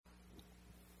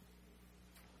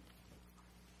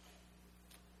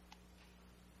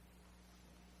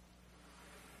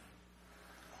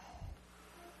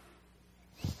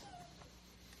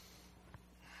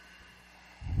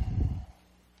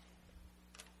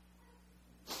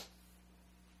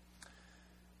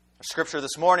Scripture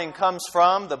this morning comes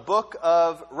from the book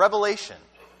of Revelation,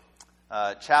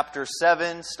 chapter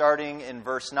 7, starting in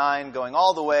verse 9, going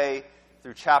all the way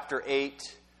through chapter 8,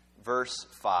 verse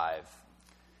 5.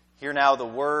 Hear now the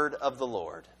word of the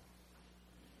Lord.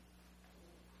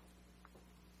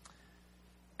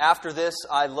 After this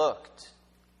I looked,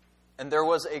 and there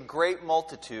was a great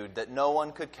multitude that no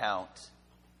one could count,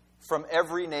 from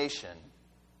every nation,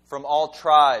 from all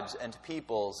tribes and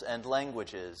peoples and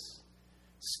languages,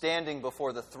 standing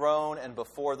before the throne and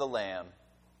before the Lamb,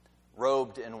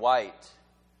 robed in white,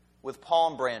 with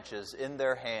palm branches in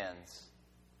their hands.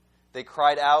 They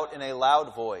cried out in a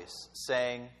loud voice,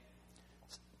 saying,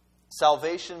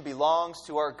 "Salvation belongs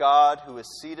to our God who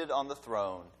is seated on the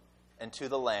throne and to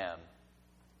the Lamb."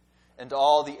 And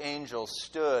all the angels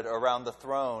stood around the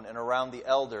throne and around the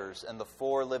elders and the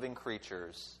four living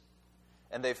creatures.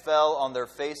 And they fell on their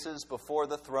faces before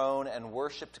the throne and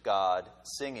worshipped God,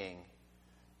 singing,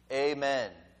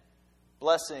 "Amen.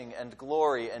 Blessing and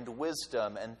glory and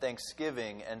wisdom and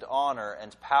thanksgiving and honor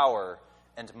and power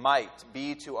and might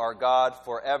be to our God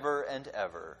forever and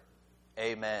ever.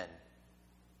 Amen."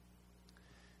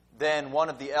 Then one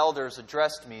of the elders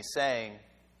addressed me, saying,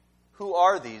 "Who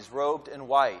are these robed in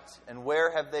white, and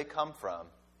where have they come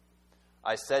from?"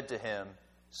 I said to him,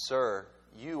 "Sir,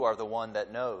 you are the one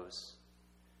that knows."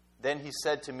 Then he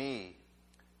said to me,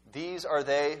 "These are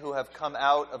they who have come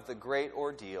out of the great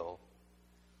ordeal.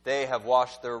 They have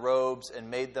washed their robes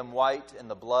and made them white in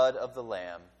the blood of the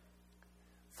Lamb.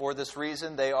 For this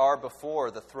reason they are before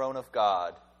the throne of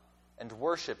God, and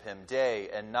worship him day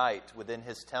and night within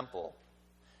his temple.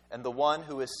 And the one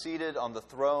who is seated on the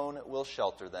throne will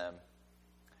shelter them.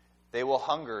 They will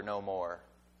hunger no more,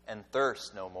 and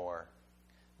thirst no more.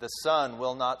 The sun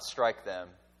will not strike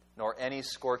them, nor any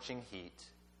scorching heat.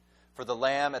 For the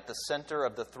Lamb at the center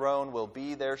of the throne will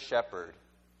be their shepherd,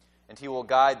 and he will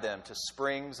guide them to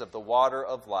springs of the water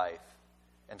of life,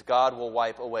 and God will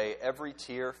wipe away every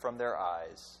tear from their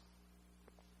eyes."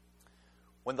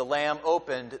 When the Lamb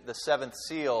opened the seventh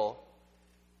seal,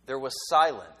 there was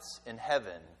silence in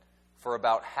heaven for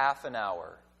about half an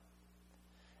hour.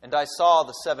 And I saw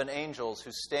the seven angels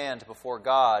who stand before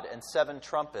God, and seven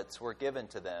trumpets were given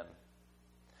to them.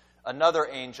 Another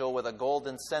angel with a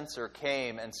golden censer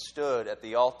came and stood at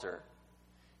the altar.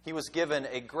 He was given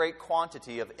a great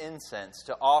quantity of incense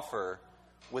to offer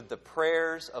with the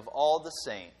prayers of all the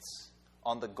saints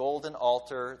on the golden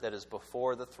altar that is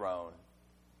before the throne.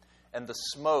 And the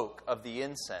smoke of the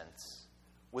incense,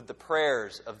 with the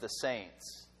prayers of the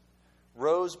saints,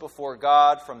 rose before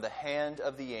God from the hand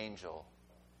of the angel.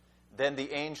 Then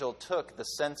the angel took the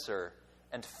censer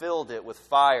and filled it with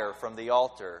fire from the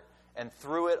altar and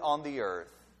threw it on the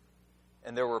earth.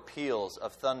 And there were peals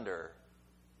of thunder,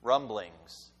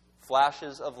 rumblings,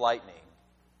 flashes of lightning,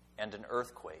 and an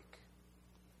earthquake.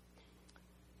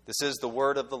 This is the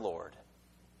word of the Lord.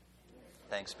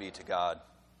 Thanks be to God.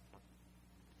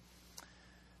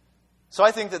 So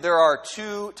I think that there are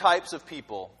two types of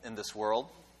people in this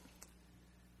world.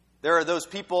 There are those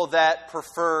people that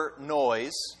prefer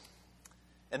noise,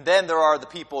 and then there are the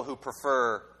people who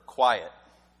prefer quiet.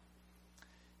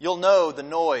 You'll know the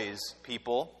noise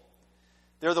people.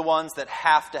 They're the ones that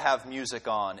have to have music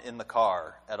on in the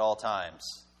car at all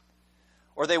times.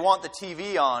 Or they want the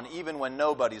TV on even when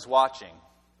nobody's watching.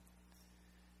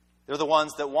 They're the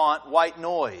ones that want white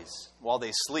noise while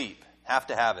they sleep, have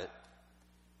to have it.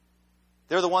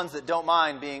 They're the ones that don't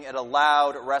mind being at a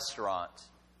loud restaurant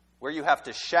where you have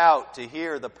to shout to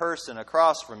hear the person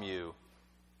across from you.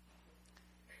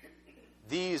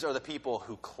 These are the people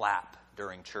who clap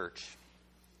during church.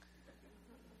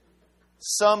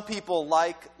 Some people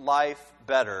like life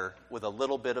better with a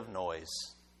little bit of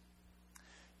noise.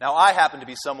 Now, I happen to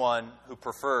be someone who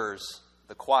prefers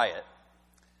the quiet,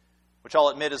 which I'll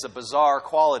admit is a bizarre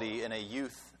quality in a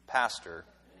youth pastor.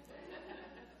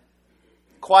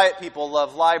 Quiet people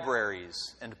love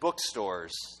libraries and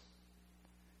bookstores.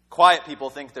 Quiet people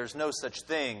think there's no such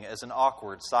thing as an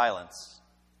awkward silence.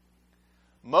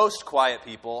 Most quiet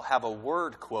people have a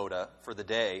word quota for the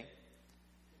day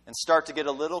and start to get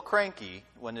a little cranky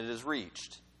when it is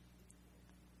reached.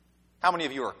 How many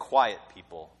of you are quiet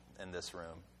people in this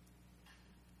room?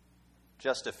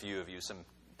 Just a few of you, some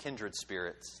kindred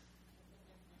spirits.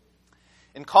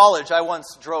 In college, I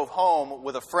once drove home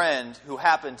with a friend who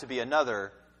happened to be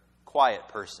another quiet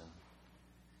person.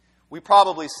 We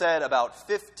probably said about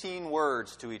 15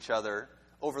 words to each other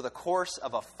over the course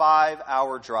of a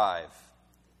 5-hour drive.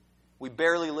 We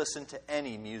barely listened to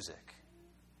any music.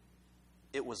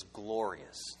 It was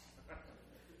glorious.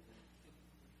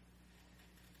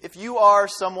 If you are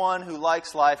someone who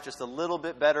likes life just a little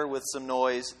bit better with some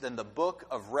noise, then the book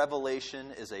of Revelation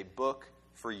is a book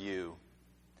for you.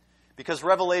 Because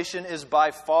Revelation is by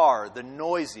far the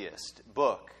noisiest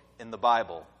book in the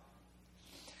Bible.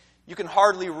 You can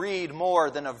hardly read more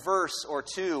than a verse or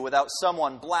two without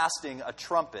someone blasting a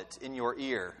trumpet in your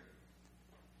ear.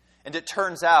 And it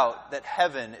turns out that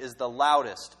heaven is the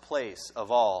loudest place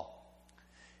of all.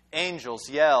 Angels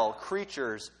yell,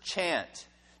 creatures chant,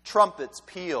 trumpets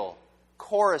peal,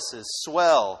 choruses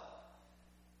swell.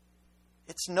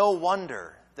 It's no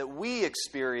wonder that we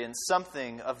experience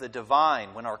something of the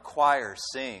divine when our choirs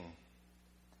sing,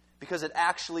 because it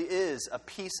actually is a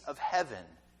piece of heaven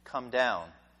come down.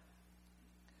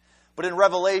 But in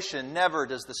Revelation, never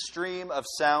does the stream of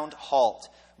sound halt.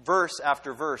 Verse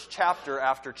after verse, chapter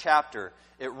after chapter,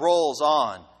 it rolls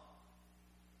on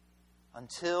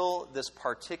until this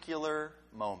particular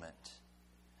moment.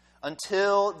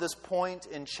 Until this point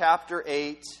in chapter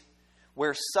 8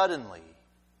 where suddenly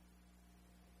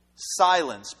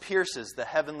silence pierces the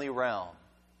heavenly realm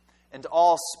and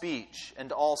all speech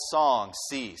and all song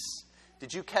cease.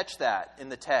 Did you catch that in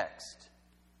the text?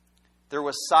 There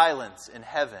was silence in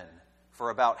heaven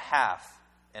for about half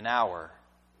an hour.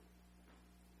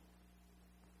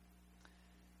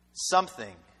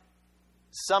 Something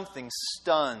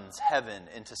stuns heaven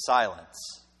into silence.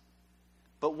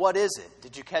 But what is it?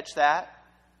 Did you catch that?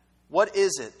 What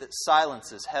is it that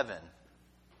silences heaven?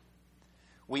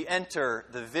 We enter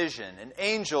the vision. An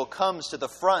angel comes to the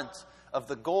front of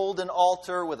the golden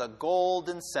altar with a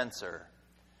golden censer.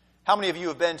 How many of you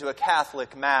have been to a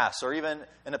Catholic Mass or even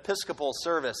an Episcopal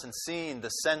service and seen the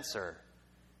censer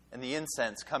and the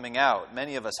incense coming out?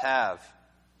 Many of us have.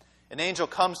 An angel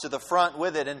comes to the front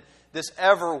with it, and this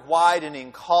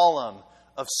ever-widening column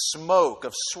of smoke,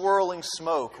 of swirling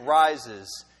smoke,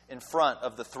 rises in front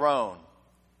of the throne.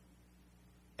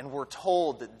 And we're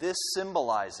told that this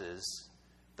symbolizes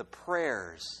the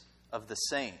prayers of the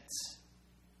saints.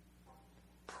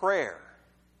 Prayer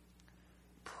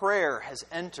has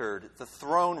entered the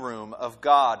throne room of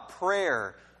God.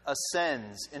 Prayer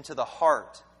ascends into the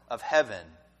heart of heaven.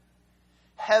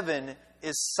 Heaven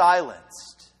is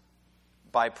silenced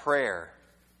by prayer.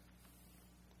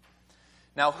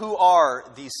 Now, who are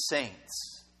these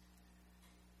saints?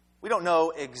 We don't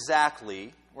know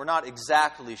exactly. We're not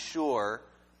exactly sure,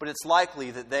 but it's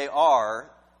likely that they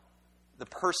are the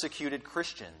persecuted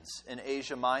Christians in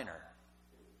Asia Minor.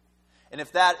 And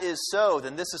if that is so,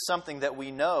 then this is something that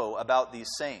we know about these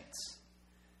saints.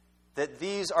 That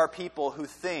these are people who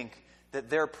think that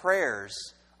their prayers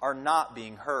are not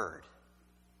being heard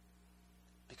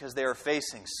because they are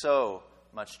facing so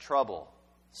much trouble,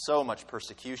 so much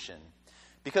persecution.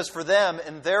 Because for them,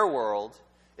 in their world,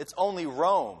 it's only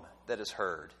Rome that is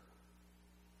heard.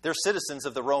 They're citizens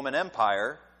of the Roman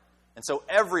Empire, and so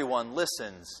everyone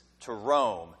listens to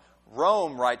Rome.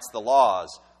 Rome writes the laws.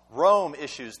 Rome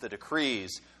issues the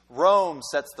decrees. Rome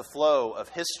sets the flow of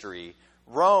history.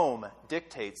 Rome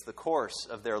dictates the course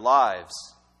of their lives.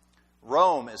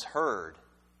 Rome is heard,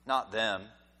 not them.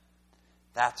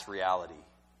 That's reality,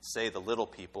 say the little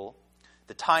people.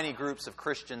 The tiny groups of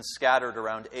Christians scattered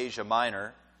around Asia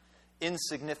Minor,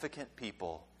 insignificant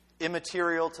people,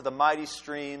 immaterial to the mighty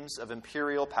streams of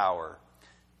imperial power.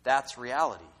 That's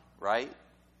reality, right?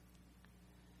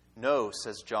 No,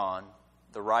 says John,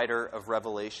 the writer of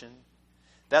Revelation.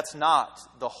 That's not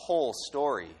the whole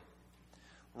story.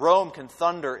 Rome can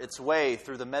thunder its way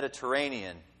through the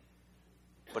Mediterranean,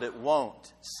 but it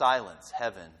won't silence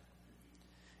heaven.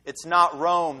 It's not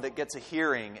Rome that gets a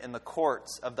hearing in the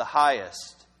courts of the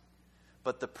highest,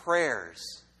 but the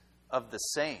prayers of the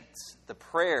saints, the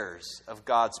prayers of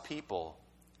God's people.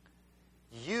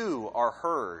 You are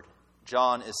heard,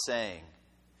 John is saying.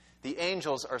 The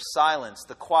angels are silenced.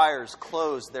 The choirs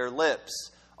close their lips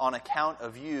on account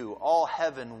of you. All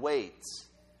heaven waits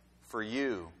for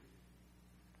you.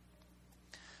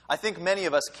 I think many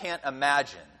of us can't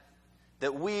imagine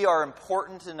that we are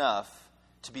important enough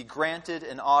to be granted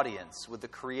an audience with the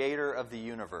Creator of the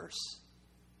universe.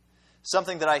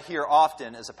 Something that I hear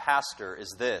often as a pastor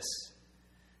is this: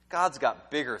 God's got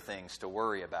bigger things to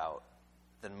worry about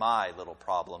than my little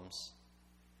problems.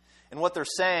 And what they're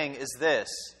saying is this: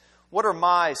 what are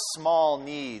my small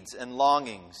needs and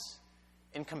longings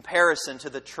in comparison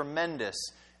to the tremendous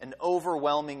and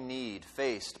overwhelming need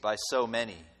faced by so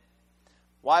many?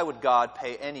 Why would God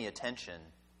pay any attention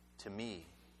to me?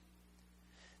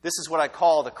 This is what I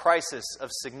call the crisis of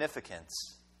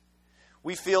significance.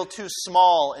 We feel too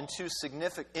small and too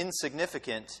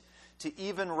insignificant to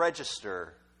even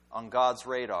register on God's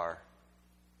radar.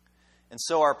 And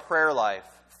so our prayer life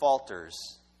falters,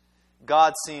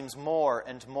 God seems more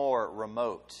and more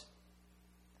remote.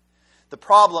 The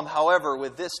problem, however,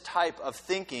 with this type of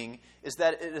thinking is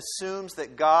that it assumes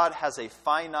that God has a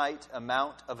finite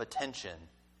amount of attention,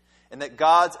 and that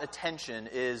God's attention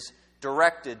is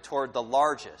directed toward the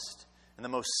largest and the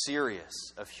most serious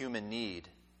of human need.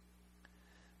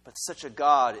 But such a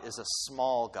God is a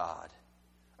small God,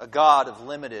 a God of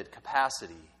limited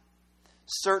capacity,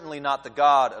 certainly not the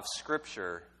God of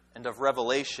Scripture and of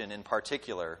Revelation in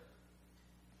particular.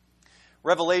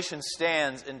 Revelation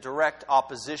stands in direct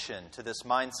opposition to this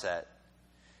mindset.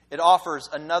 It offers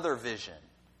another vision,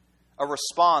 a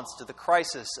response to the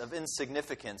crisis of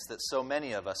insignificance that so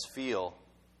many of us feel.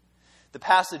 The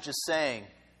passage is saying,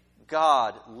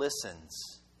 God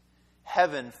listens.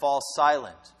 Heaven falls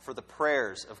silent for the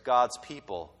prayers of God's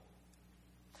people.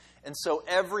 And so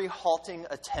every halting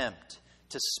attempt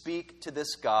to speak to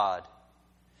this God,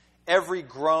 every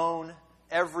groan,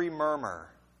 every murmur,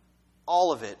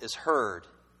 all of it is heard.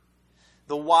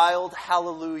 The wild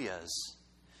hallelujahs,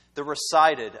 the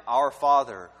recited Our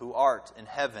Father who art in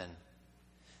heaven,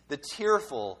 the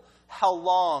tearful How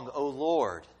long, O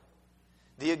Lord,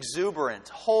 the exuberant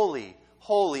Holy,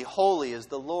 holy, holy is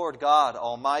the Lord God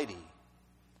Almighty,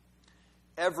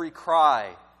 every cry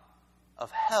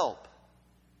of help,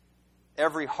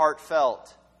 every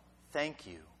heartfelt thank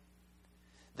you,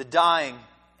 the dying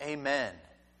amen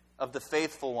of the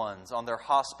faithful ones on their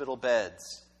hospital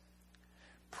beds,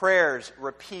 prayers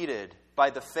repeated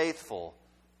by the faithful,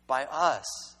 by us,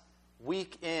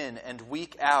 week in and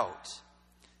week out.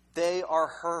 They are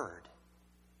heard.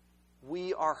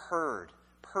 We are heard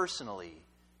personally,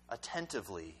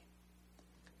 attentively.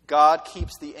 God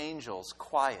keeps the angels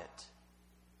quiet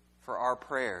for our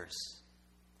prayers.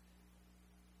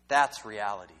 That's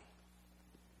reality.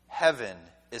 Heaven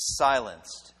is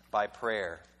silenced by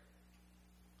prayer.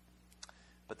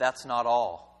 But that's not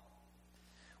all.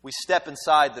 We step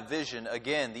inside the vision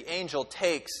again. The angel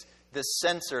takes this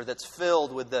censer that's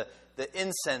filled with the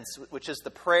incense, which is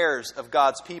the prayers of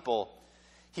God's people.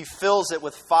 He fills it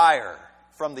with fire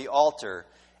from the altar,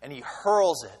 and he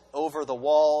hurls it over the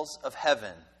walls of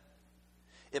heaven.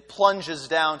 It plunges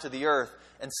down to the earth,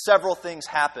 and several things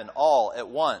happen all at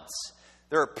once.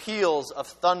 There are peals of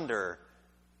thunder,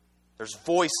 there's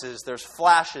voices, there's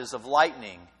flashes of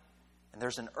lightning, and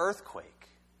there's an earthquake.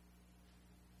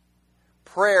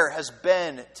 Prayer has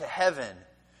been to heaven,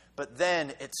 but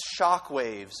then its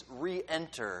shockwaves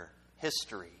re-enter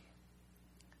history.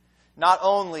 Not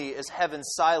only is heaven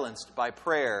silenced by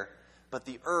prayer, but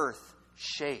the earth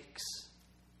shakes.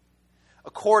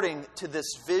 According to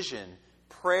this vision,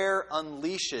 prayer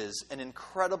unleashes an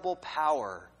incredible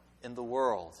power in the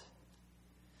world.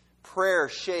 Prayer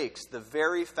shakes the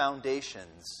very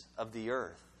foundations of the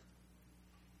earth.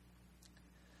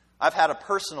 I've had a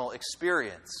personal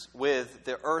experience with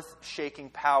the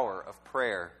earth-shaking power of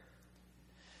prayer.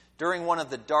 During one of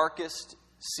the darkest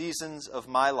seasons of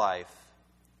my life,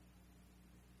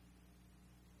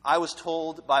 I was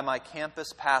told by my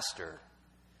campus pastor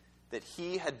that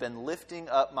he had been lifting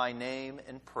up my name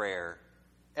in prayer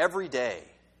every day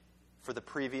for the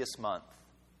previous month.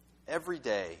 Every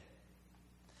day.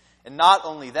 And not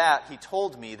only that, he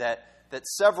told me that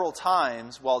several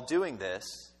times while doing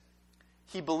this,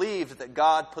 he believed that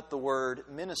God put the word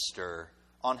minister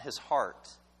on his heart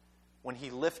when he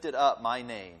lifted up my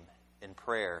name in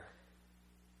prayer.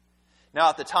 Now,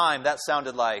 at the time, that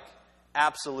sounded like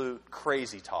absolute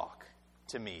crazy talk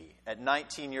to me. At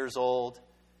 19 years old,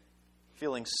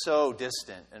 feeling so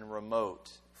distant and remote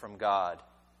from God.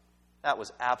 That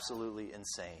was absolutely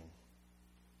insane.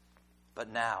 But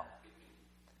now,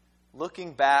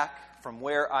 looking back from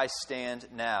where I stand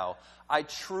now, I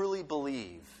truly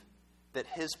believe that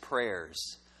his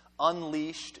prayers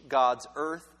unleashed God's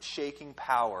earth-shaking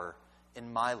power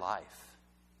in my life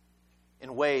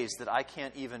in ways that I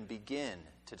can't even begin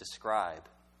to describe.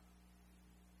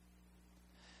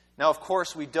 Now, of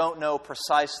course, we don't know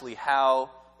precisely how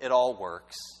it all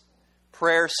works.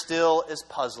 Prayer still is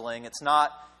puzzling. It's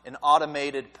not an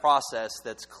automated process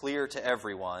that's clear to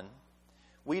everyone.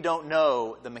 We don't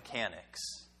know the mechanics,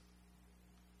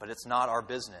 but it's not our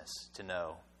business to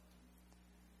know.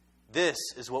 This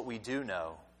is what we do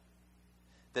know,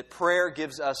 that prayer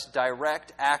gives us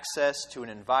direct access to an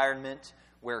environment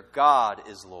where God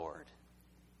is Lord.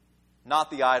 Not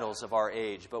the idols of our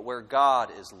age, but where God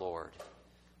is Lord.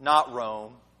 Not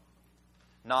Rome,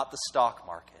 not the stock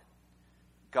market.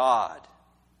 God.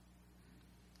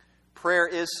 Prayer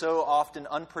is so often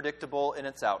unpredictable in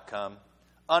its outcome,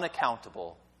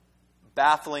 unaccountable,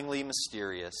 bafflingly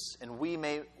mysterious, and we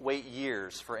may wait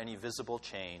years for any visible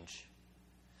change.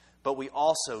 But we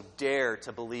also dare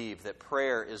to believe that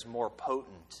prayer is more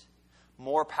potent,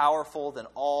 more powerful than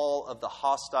all of the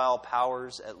hostile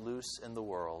powers at loose in the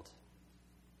world.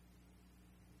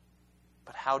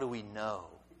 But how do we know?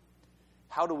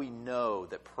 How do we know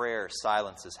that prayer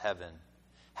silences heaven?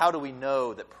 How do we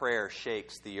know that prayer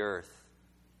shakes the earth?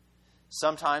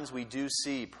 Sometimes we do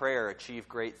see prayer achieve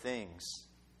great things.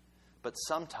 But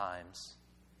sometimes,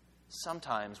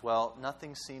 well,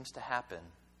 nothing seems to happen.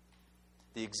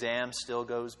 The exam still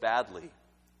goes badly.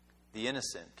 The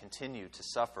innocent continue to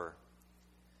suffer.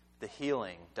 The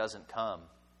healing doesn't come.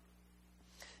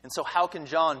 And so how can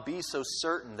John be so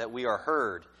certain that we are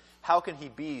heard? How can he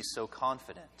be so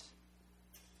confident?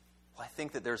 Well, I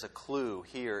think that there's a clue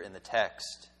here in the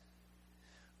text.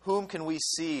 Whom can we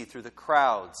see through the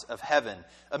crowds of heaven,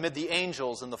 amid the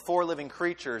angels and the four living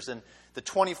creatures and the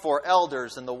 24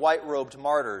 elders and the white-robed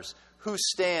martyrs? Who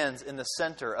stands in the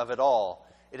center of it all?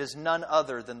 It is none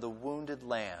other than the wounded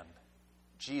Lamb,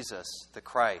 Jesus the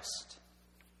Christ.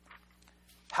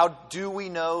 How do we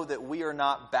know that we are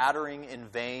not battering in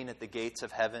vain at the gates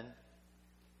of heaven?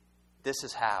 This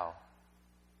is how.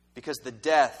 Because the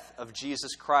death of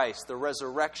Jesus Christ, the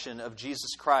resurrection of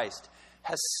Jesus Christ,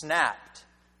 has snapped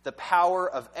the power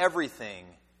of everything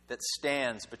that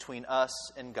stands between us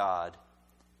and God.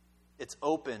 It's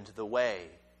opened the way.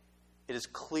 It has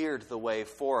cleared the way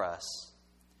for us.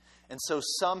 And so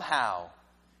somehow,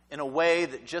 in a way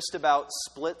that just about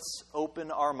splits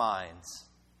open our minds,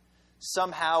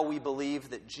 somehow we believe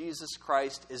that Jesus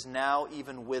Christ is now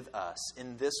even with us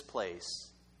in this place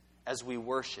as we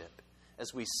worship,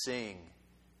 as we sing,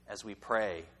 as we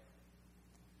pray.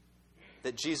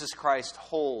 That Jesus Christ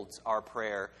holds our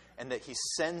prayer and that he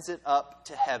sends it up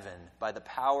to heaven by the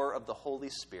power of the Holy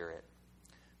Spirit,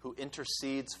 who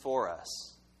intercedes for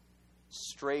us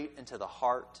straight into the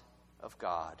heart of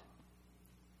God.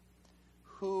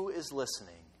 Who is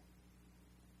listening?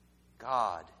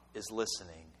 God is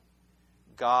listening.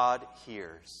 God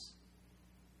hears.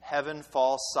 Heaven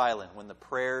falls silent when the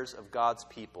prayers of God's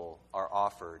people are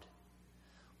offered.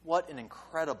 What an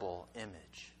incredible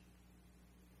image.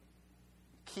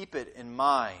 Keep it in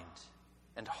mind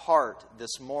and heart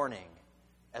this morning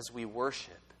as we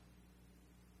worship,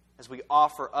 as we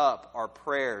offer up our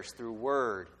prayers through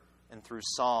word and through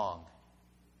song,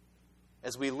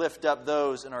 as we lift up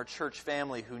those in our church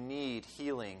family who need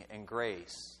healing and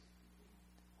grace.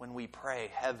 When we pray,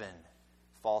 heaven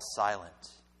falls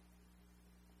silent.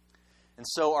 And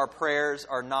so our prayers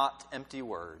are not empty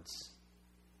words.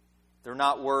 They're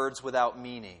not words without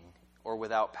meaning or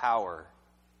without power.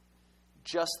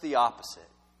 Just the opposite,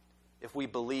 if we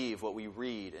believe what we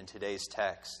read in today's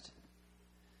text.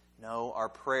 No, our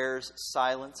prayers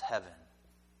silence heaven,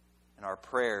 and our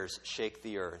prayers shake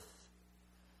the earth.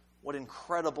 What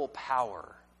incredible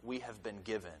power we have been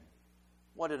given.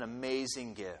 What an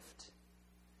amazing gift.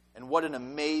 And what an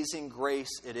amazing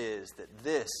grace it is that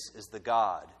this is the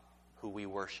God who we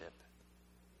worship.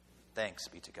 Thanks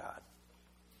be to God.